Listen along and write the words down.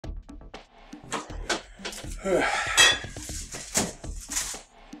Oh,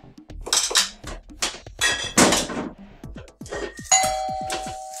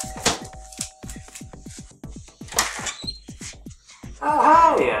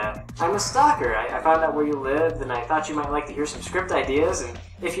 hi! I'm a Stalker. I found out where you lived, and I thought you might like to hear some script ideas, and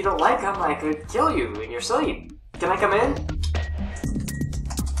if you don't like them, I could kill you in your sleep. Can I come in?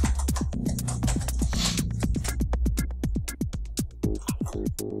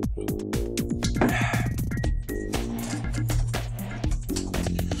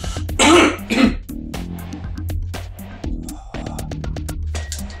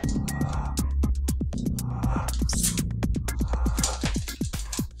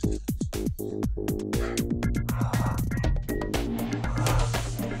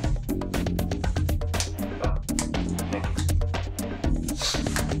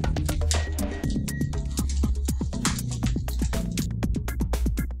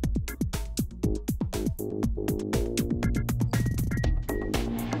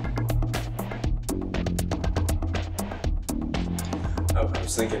 Oh, I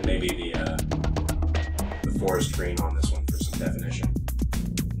was thinking maybe the forest green on this one for some definition.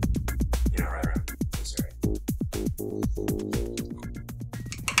 You know, right around this area.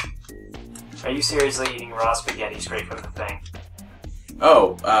 Are you seriously eating raw spaghetti straight from the thing?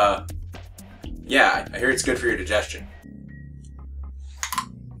 Oh, yeah, I hear it's good for your digestion.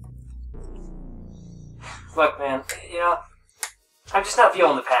 Look, man, you know, I'm just not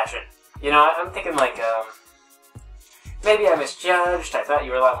feeling the passion. You know, I'm thinking like, maybe I misjudged. I thought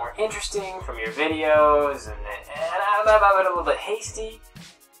you were a lot more interesting from your videos, and I'm a little bit hasty.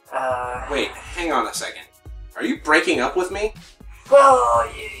 Wait, hang on a second. Are you breaking up with me? Well,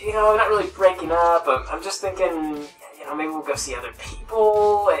 you know, I'm not really breaking up. I'm just thinking, you know, maybe we'll go see other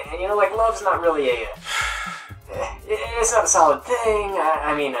people. And you know, like, love's not really it's not a solid thing.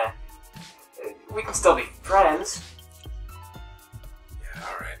 I mean, we can still be friends. Yeah,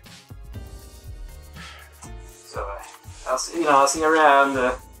 all right. So, I'll see you around.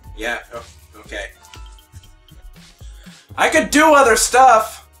 Yeah, oh, okay. I could do other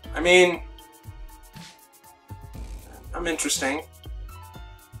stuff. I mean, I'm interesting.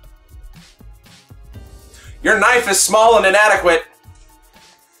 Your knife is small and inadequate.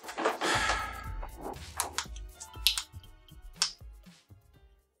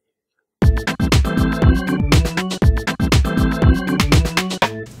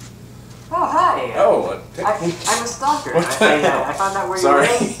 Oh, hi. Oh, I'm a Stalker. What the hell? I found out where Sorry.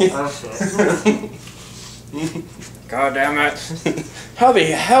 you live. Oh, shit. God damn it. How the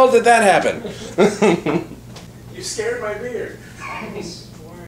hell did that happen? You scared my beard.